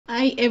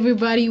Hi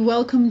everybody,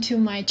 welcome to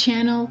my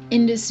channel.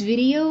 In this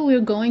video,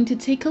 we're going to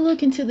take a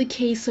look into the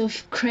case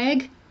of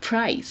Craig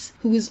Price,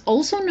 who is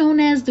also known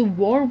as the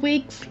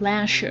Warwick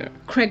Slasher.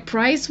 Craig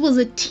Price was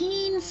a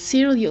teen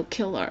serial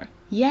killer.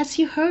 Yes,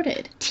 you heard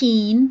it.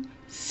 Teen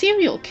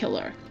serial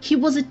killer. He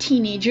was a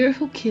teenager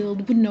who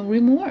killed with no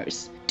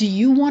remorse. Do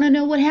you want to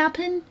know what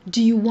happened?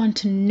 Do you want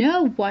to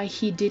know why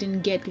he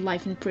didn't get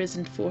life in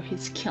prison for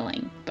his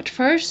killing? But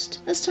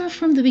first, let's start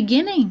from the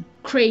beginning.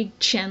 Craig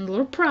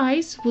Chandler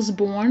Price was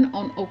born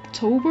on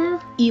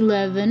October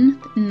 11,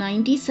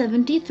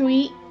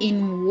 1973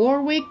 in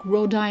Warwick,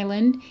 Rhode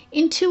Island,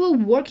 into a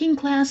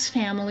working-class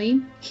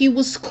family. He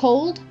was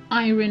called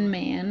Iron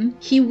Man.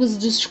 He was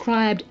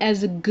described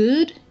as a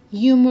good,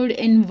 humored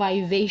and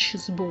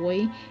vivacious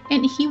boy,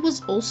 and he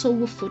was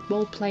also a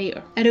football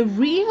player. At a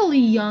really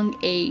young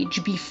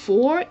age,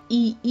 before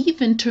he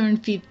even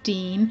turned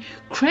 15,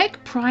 Craig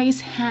Price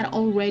had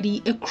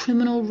already a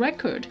criminal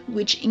record,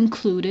 which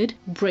included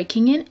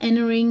breaking and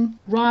entering,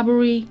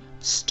 robbery,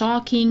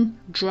 stalking,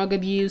 drug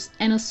abuse,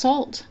 and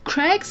assault.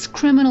 Craig's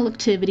criminal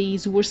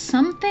activities were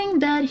something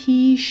that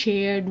he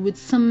shared with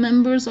some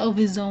members of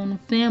his own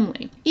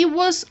family. He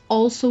was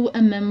also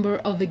a member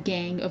of a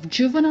gang of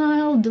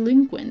juvenile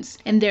delinquents,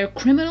 and their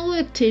criminal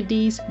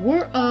activities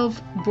were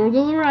of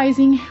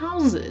burglarizing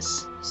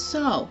houses.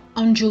 So,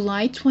 on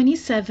July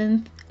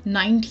 27th,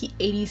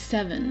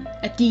 1987,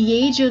 at the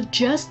age of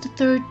just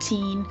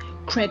 13,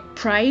 Craig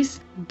Price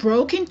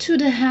broke into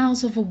the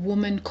house of a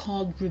woman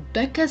called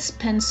Rebecca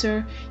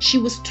Spencer. She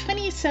was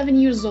 27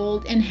 years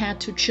old and had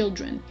 2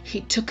 children.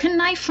 He took a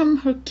knife from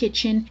her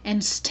kitchen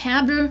and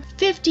stabbed her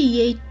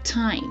 58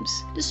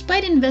 times.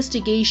 Despite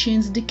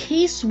investigations, the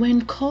case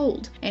went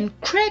cold and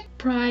Craig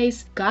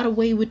Price got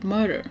away with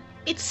murder.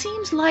 It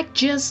seems like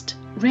just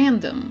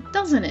random,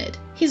 doesn't it?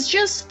 He's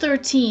just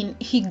 13,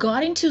 he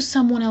got into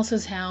someone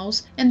else's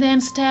house and then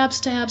stab,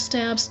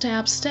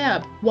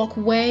 walk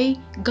away,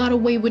 got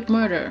away with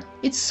murder.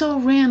 It's so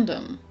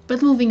random.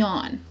 But moving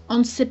on.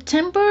 On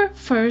September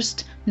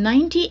 1st,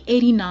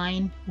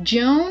 1989,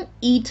 Joan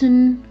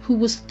Heaton, who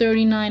was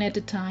 39 at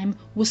the time,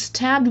 was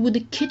stabbed with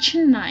a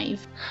kitchen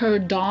knife. Her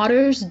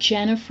daughters,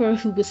 Jennifer,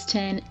 who was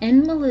 10,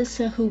 and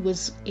Melissa, who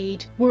was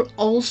 8, were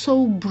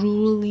also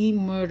brutally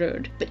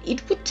murdered. But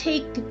it would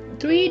take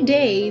 3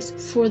 days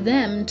for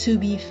them to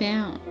be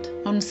found.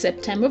 On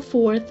September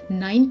 4th,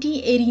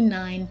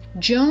 1989,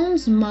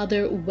 Joan's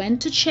mother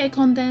went to check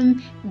on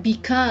them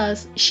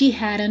because she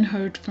hadn't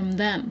heard from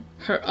them.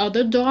 Her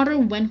other daughter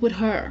went with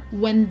her.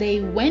 When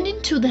they went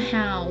into the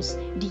house,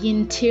 the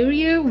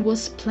interior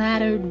was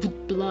splattered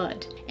with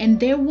blood, and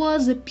there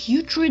was a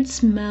putrid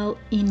smell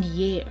in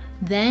the air.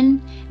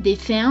 Then they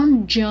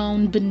found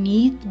Joan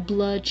beneath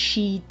blood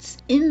sheets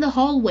in the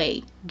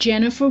hallway.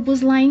 Jennifer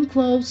was lying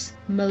close.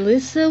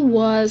 Melissa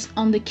was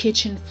on the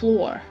kitchen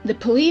floor. The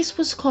police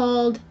was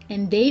called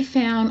and they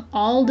found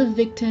all the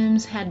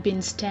victims had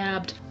been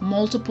stabbed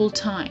multiple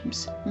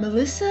times.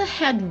 Melissa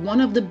had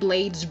one of the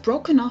blades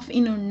broken off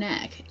in her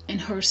neck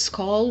and her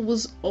skull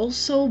was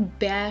also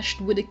bashed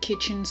with a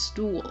kitchen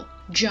stool.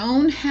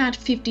 Joan had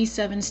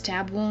 57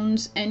 stab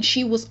wounds and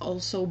she was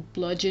also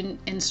bludgeoned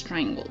and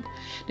strangled.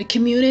 The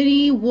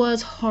community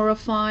was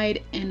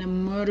horrified and a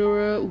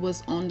murderer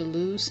was on the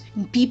loose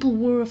and people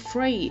were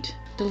afraid.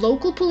 The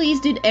local police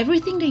did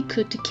everything they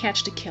could to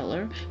catch the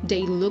killer.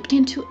 They looked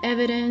into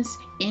evidence,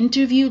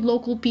 interviewed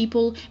local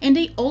people, and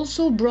they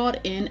also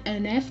brought in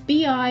an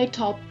FBI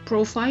top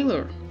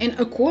profiler. And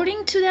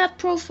according to that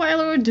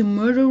profiler, the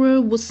murderer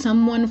was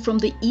someone from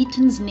the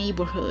Heaton's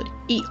neighborhood.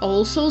 He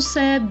also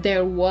said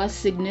there was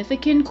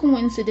significant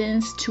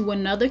coincidence to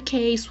another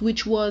case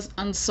which was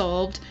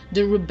unsolved,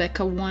 the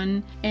Rebecca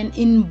one, and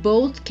in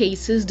both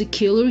cases the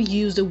killer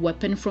used a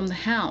weapon from the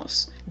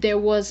house. There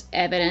was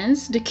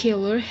evidence the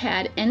killer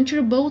had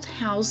entered both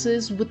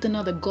houses with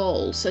another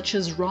goal, such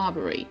as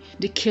robbery.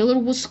 The killer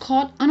was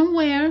caught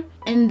unaware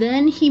and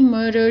then he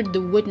murdered the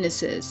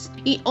witnesses.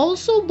 He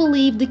also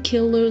believed the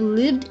killer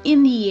lived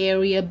in the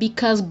area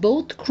because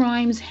both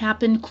crimes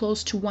happened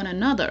close to one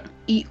another.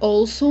 He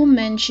also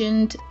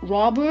mentioned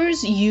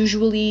robbers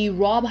usually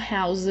rob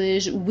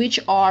houses which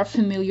are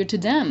familiar to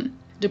them.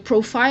 The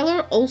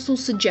profiler also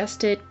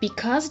suggested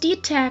because the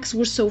attacks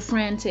were so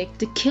frantic,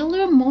 the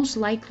killer most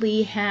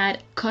likely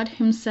had cut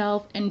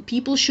himself and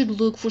people should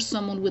look for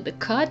someone with a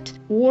cut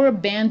or a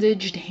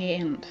bandaged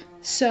hand.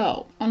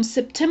 So, on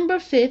September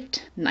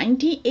 5th,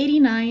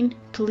 1989,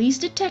 police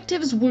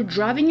detectives were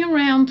driving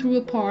around through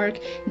a park.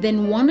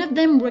 Then one of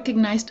them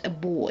recognized a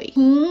boy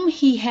whom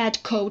he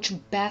had coached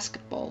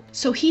basketball.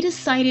 So he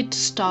decided to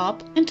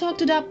stop and talk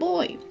to that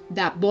boy.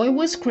 That boy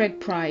was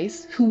Craig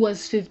Price, who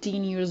was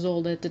 15 years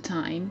old at the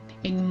time.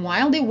 And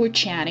while they were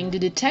chatting, the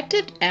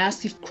detective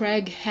asked if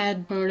Craig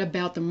had heard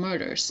about the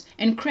murders.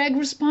 And Craig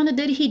responded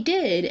that he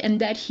did, and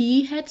that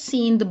he had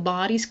seen the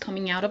bodies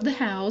coming out of the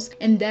house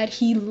and that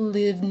he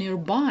lived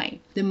nearby.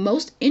 The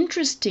most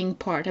interesting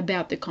part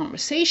about the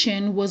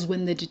conversation was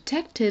when the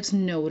detectives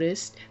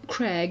noticed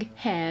Craig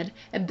had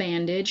a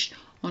bandage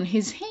on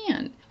his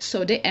hand.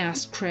 So they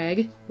asked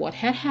Craig what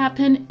had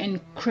happened, and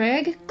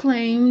Craig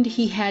claimed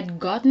he had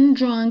gotten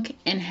drunk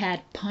and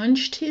had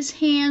punched his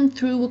hand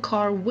through a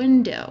car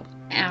window.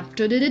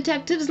 After the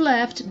detectives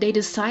left, they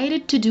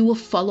decided to do a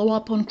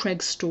follow-up on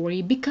Craig's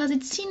story because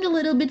it seemed a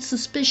little bit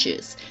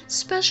suspicious,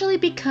 especially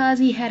because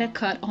he had a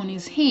cut on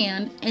his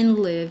hand and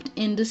lived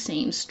in the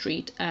same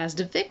street as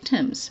the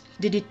victims.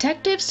 The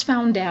detectives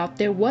found out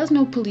there was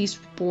no police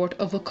report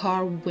of a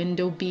car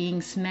window being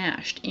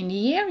smashed in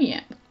the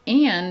area.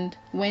 And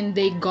when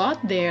they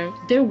got there,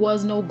 there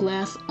was no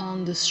glass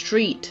on the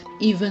street.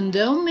 Even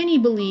though many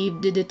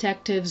believed the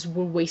detectives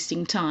were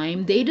wasting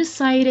time, they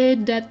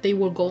decided that they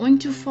were going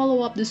to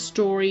follow up the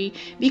story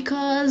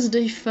because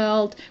they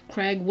felt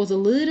Craig was a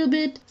little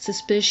bit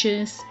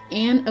suspicious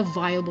and a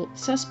viable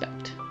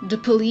suspect. The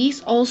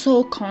police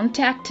also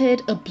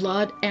contacted a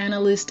blood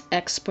analyst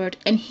expert,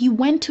 and he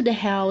went to the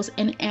house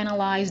and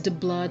analyzed the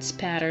blood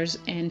spatters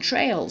and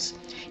trails.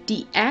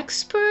 The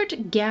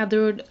expert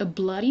gathered a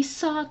bloody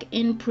sock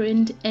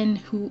imprint, and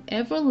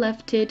whoever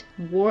left it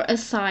wore a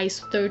size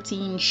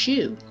 13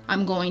 shoe.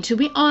 I'm going to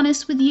be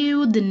honest with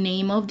you, the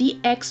name of the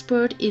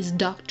expert is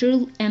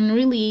Dr.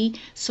 Henry Lee,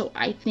 so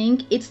I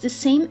think it's the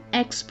same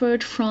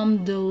expert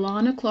from the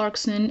Lana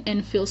Clarkson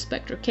and Phil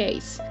Spector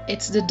case.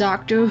 It's the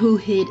doctor who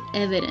hid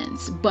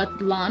evidence,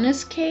 but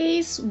Lana's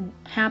case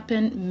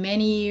happened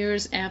many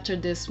years after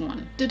this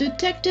one. The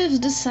detectives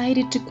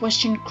decided to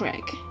question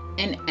Craig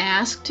and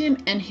asked him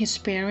and his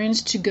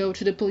parents to go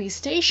to the police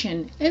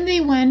station, and they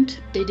went.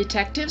 The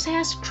detectives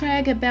asked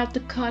Craig about the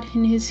cut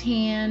in his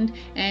hand,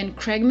 and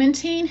Craig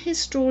maintained his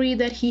story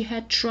that he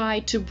had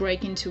tried to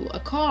break into a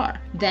car.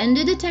 Then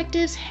the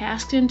detectives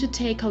asked him to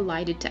take a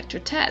lie detector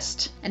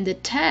test, and the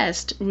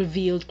test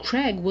revealed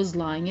Craig was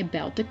lying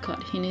about the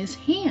cut in his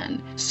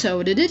hand.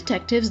 So the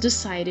detectives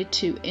decided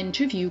to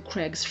interview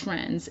Craig's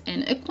friends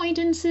and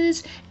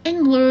acquaintances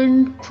and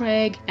learned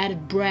Craig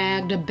had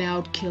bragged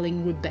about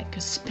killing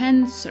Rebecca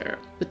Spencer.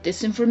 With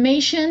this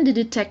information, the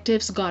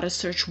detectives got a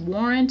search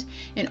warrant,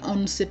 and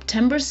on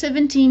September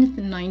 17,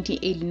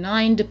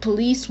 1989, the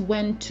police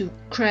went to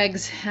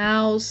Craig's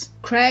house.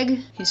 Craig,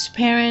 his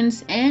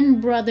parents,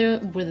 and brother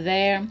were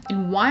there,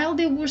 and while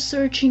they were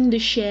searching the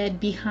shed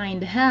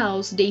behind the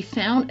house, they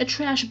found a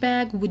trash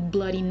bag with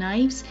bloody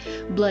knives,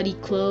 bloody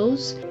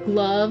clothes,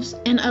 gloves,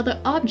 and other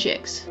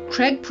objects.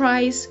 Craig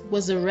Price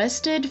was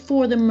arrested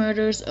for the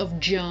murders of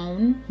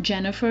Joan,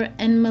 Jennifer,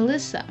 and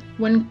Melissa.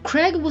 When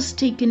Craig was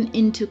taken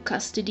into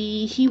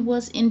custody, he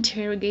was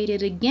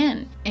interrogated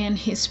again, and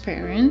his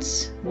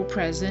parents were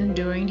present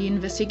during the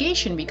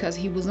investigation because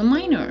he was a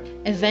minor.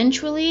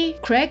 Eventually,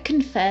 Craig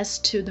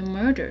confessed to the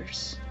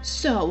murders.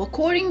 So,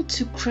 according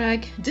to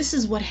Craig, this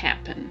is what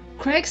happened.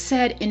 Craig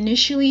said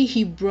initially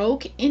he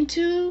broke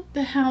into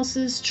the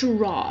houses to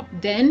rob.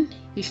 Then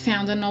he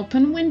found an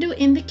open window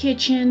in the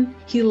kitchen.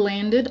 He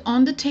landed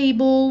on the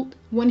table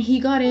when he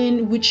got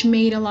in, which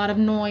made a lot of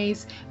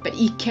noise, but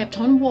he kept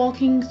on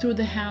walking through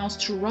the house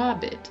to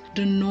rob it.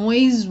 The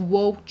noise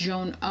woke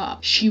Joan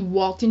up. She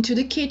walked into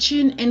the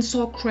kitchen and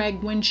saw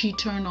Craig when she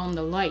turned on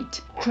the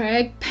light.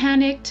 Craig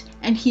panicked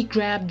and he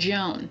grabbed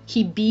Joan.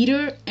 He beat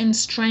her and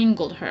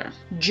strangled her.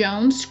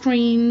 Joan's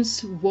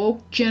screams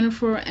woke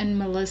Jennifer and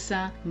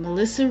Melissa.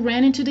 Melissa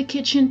ran into the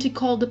kitchen to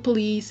call the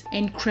police,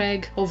 and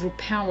Craig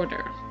overpowered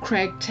her.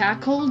 Craig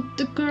tackled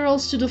the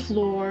girls to the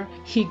floor.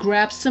 He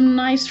grabbed some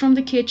knives from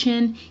the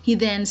kitchen. He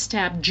then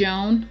stabbed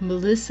Joan,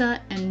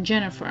 Melissa, and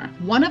Jennifer.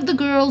 One of the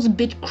girls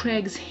bit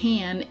Craig's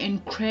hand,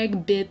 and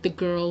Craig bit the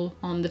girl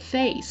on the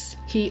face.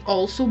 He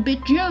also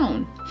bit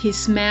Joan. He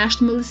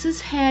smashed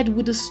Melissa's head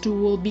with a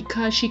stool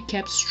because she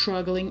kept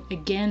struggling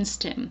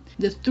against him.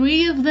 The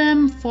three of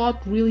them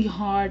fought really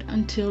hard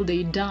until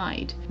they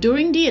died.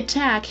 During the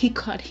attack, he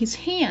cut his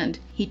hand.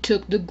 He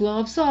took the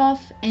gloves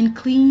off and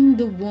cleaned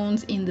the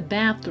wounds in the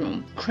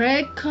bathroom.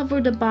 Craig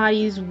covered the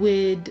bodies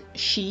with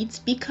sheets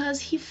because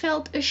he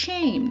felt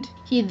ashamed.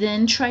 He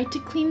then tried to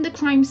clean the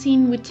crime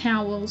scene with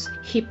towels.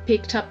 He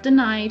picked up the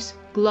knives,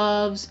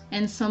 gloves,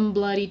 and some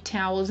bloody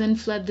towels and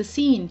fled the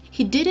scene.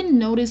 He didn't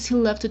notice he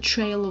left a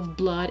trail of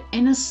blood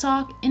and a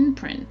sock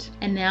imprint.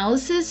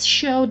 Analysis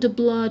showed the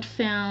blood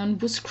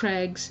found was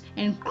Craig's,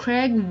 and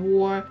Craig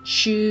wore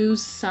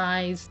shoes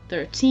size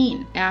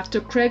 13. After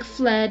Craig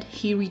fled,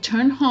 he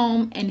returned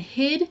home and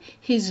hid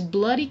his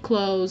bloody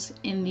clothes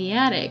in the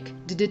attic.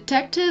 The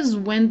detectives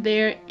went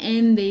there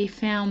and they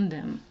found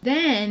them.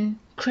 Then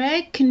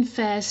Craig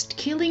confessed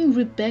killing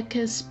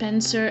Rebecca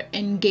Spencer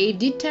and gave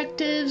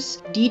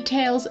detectives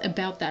details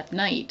about that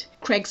night.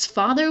 Craig's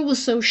father was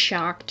so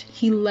shocked,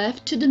 he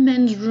left to the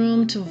men's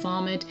room to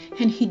vomit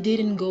and he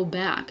didn't go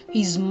back.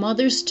 His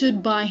mother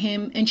stood by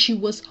him and she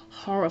was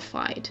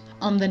horrified.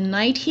 On the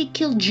night he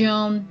killed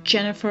Joan,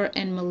 Jennifer,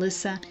 and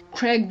Melissa,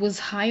 Craig was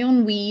high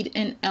on weed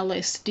and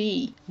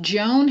LSD.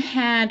 Joan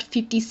had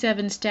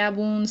 57 stab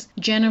wounds,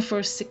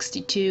 Jennifer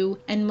 62,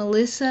 and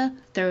Melissa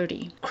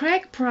 30.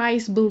 Craig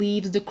Price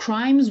believes the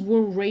crimes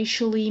were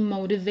racially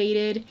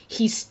motivated.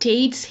 He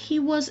states he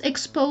was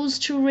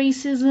exposed to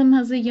racism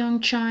as a young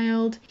child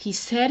child. He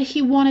said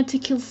he wanted to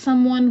kill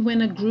someone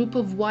when a group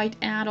of white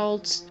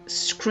adults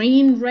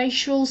screamed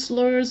racial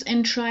slurs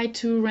and tried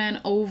to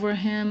run over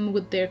him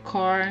with their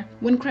car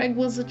when Craig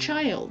was a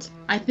child.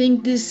 I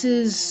think this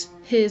is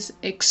his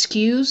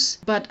excuse,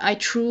 but I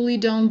truly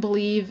don't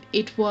believe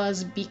it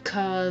was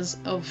because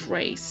of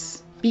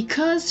race.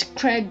 Because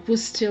Craig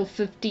was still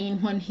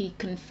 15 when he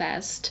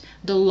confessed,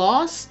 the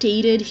law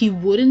stated he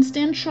wouldn't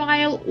stand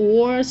trial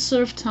or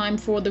serve time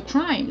for the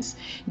crimes.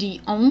 The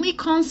only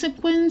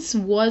consequence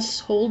was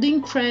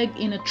holding Craig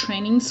in a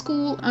training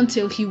school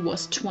until he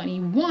was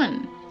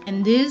 21.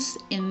 And this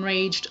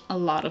enraged a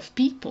lot of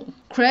people.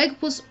 Craig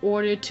was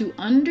ordered to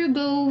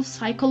undergo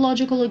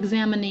psychological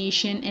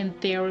examination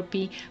and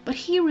therapy, but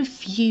he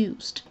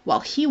refused. While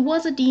he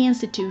was at the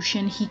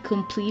institution, he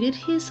completed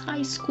his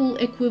high school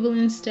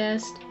equivalence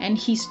test and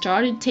he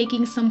started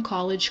taking some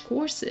college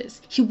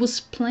courses. He was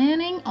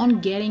planning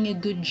on getting a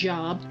good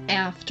job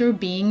after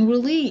being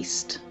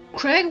released.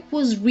 Craig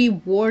was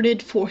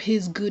rewarded for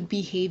his good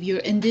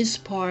behavior, and this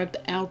sparked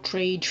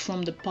outrage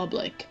from the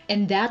public,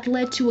 and that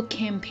led to a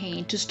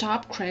campaign to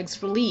stop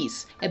Craig's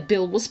release. A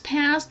bill was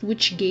passed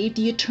which gave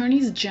the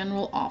Attorney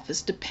General's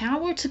office the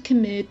power to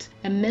commit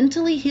a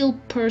mentally ill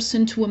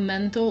person to a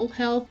mental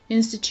health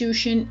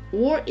institution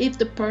or if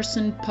the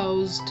person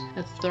posed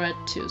a threat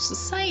to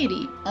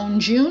society. On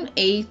June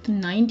 8,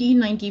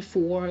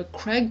 1994,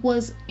 Craig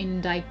was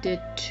indicted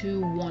to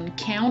 1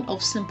 count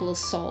of simple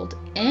assault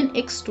and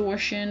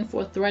extortion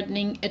for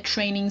threatening a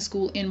training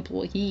school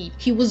employee.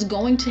 He was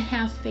going to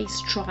have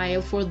faced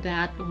trial for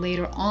that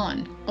later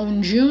on.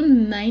 On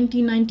June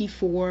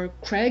 1994,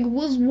 Craig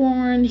was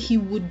warned he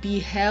would be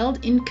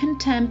held in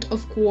contempt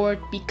of court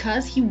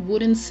because he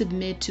wouldn't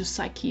submit to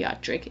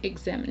psychiatric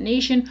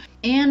examination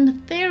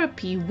and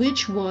therapy,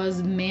 which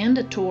was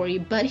mandatory,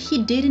 but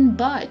he didn't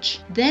budge.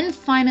 Then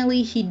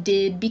finally he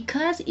did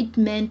because it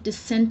meant the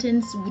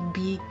sentence would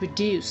be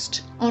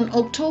reduced. On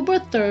October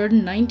 3rd,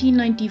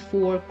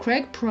 1994,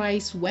 Craig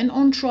Price went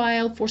on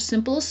trial for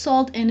simple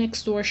assault and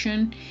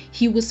extortion.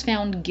 He was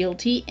found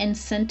guilty and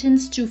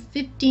sentenced to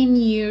 15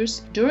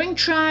 years. During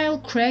trial,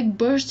 Craig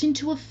burst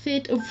into a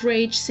fit of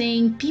rage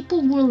saying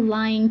people were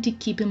lying to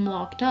keep him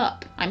locked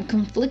up. I'm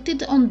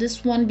conflicted on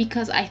this one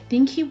because I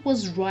think he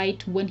was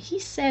right when he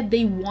said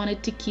they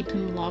wanted to keep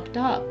him locked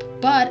up.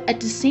 But at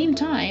the same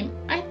time,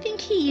 I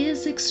think he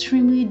is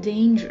extremely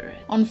dangerous.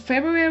 On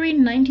February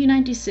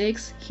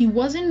 1996, he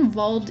was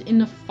involved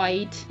in a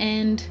fight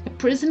and a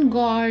prison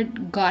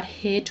guard got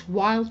hit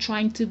while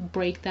trying to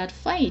break that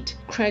fight.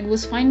 Craig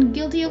was found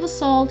guilty of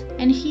assault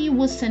and he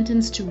was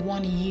sentenced to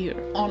 1 year.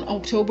 On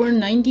October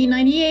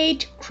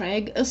 1998,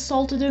 Craig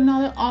assaulted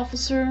another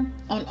officer.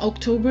 On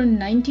October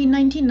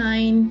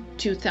 1999,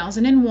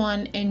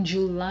 2001, and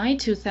July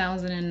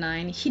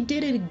 2009, he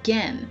did it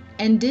again.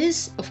 And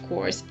this, of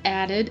course,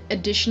 added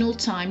additional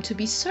time to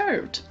be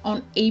served.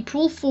 On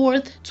April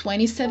 4th,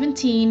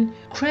 2017,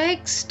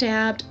 Craig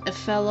stabbed a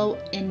fellow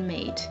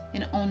inmate.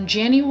 And on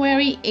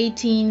January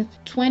 18th,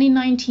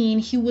 2019,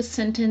 he was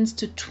sentenced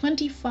to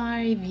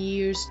 25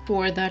 years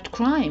for that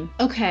crime.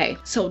 Okay,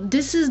 so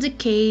this is the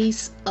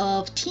case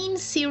of teen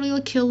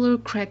serial killer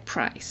Craig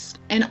Price.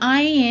 And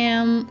I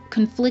am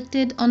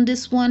conflicted on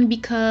this one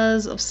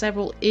because of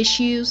several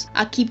issues.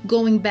 I keep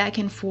going back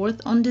and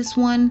forth on this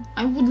one.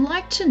 I would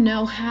like to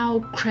know how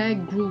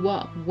Craig grew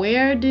up.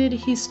 Where did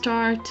he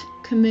start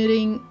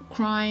committing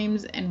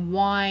crimes and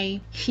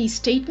why? His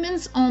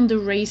statements on the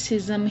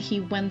racism he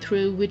went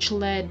through which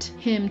led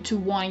him to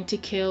wanting to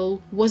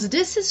kill. Was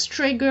this his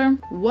trigger?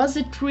 Was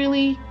it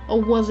really? Or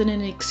was it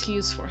an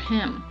excuse for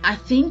him? I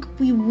think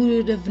we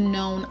would have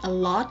known a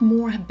lot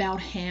more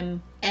about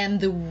him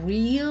and the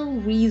real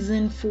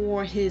reason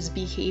for his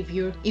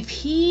behavior if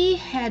he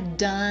had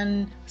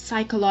done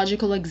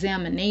psychological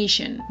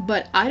examination,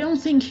 but I don't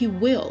think he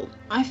will.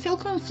 I feel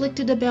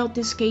conflicted about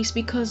this case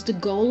because the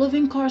goal of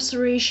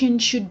incarceration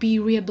should be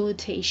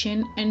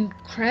rehabilitation, and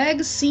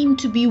Craig seemed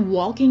to be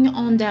walking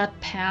on that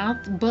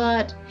path,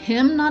 but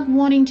him not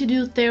wanting to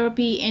do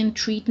therapy and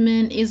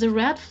treatment is a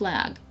red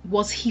flag.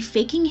 Was he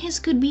faking his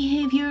good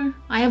behavior?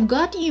 I have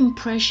got the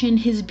impression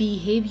his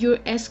behavior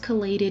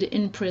escalated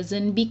in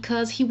prison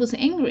because he was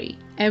angry.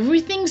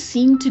 Everything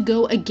seemed to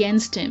go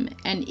against him,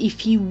 and if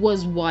he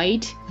was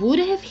white, would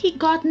have he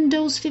gotten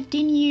those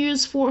 15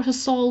 years for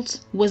assault?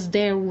 Was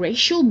there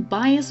racial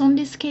bias on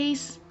this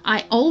case?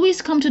 I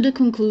always come to the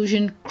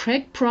conclusion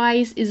Craig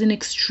Price is an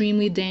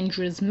extremely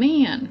dangerous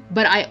man,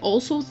 but I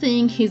also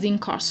think his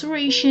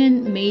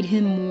incarceration made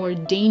him more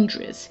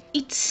dangerous.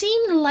 It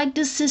seemed like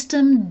the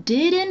system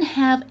didn't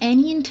have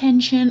any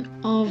intention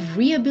of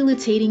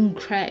rehabilitating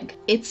Craig.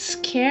 It's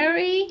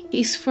scary.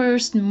 His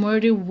first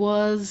murder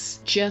was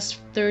just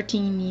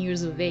 13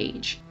 years of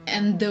age.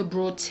 And the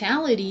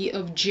brutality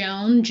of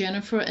Joan,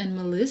 Jennifer, and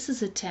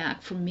Melissa's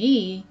attack for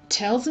me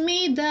tells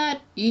me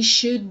that he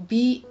should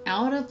be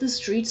out of the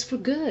streets for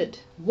good.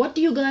 What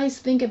do you guys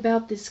think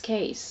about this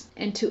case?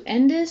 And to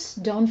end this,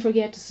 don't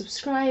forget to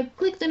subscribe,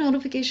 click the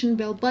notification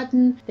bell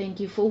button. Thank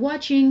you for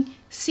watching.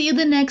 See you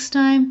the next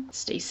time.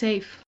 Stay safe.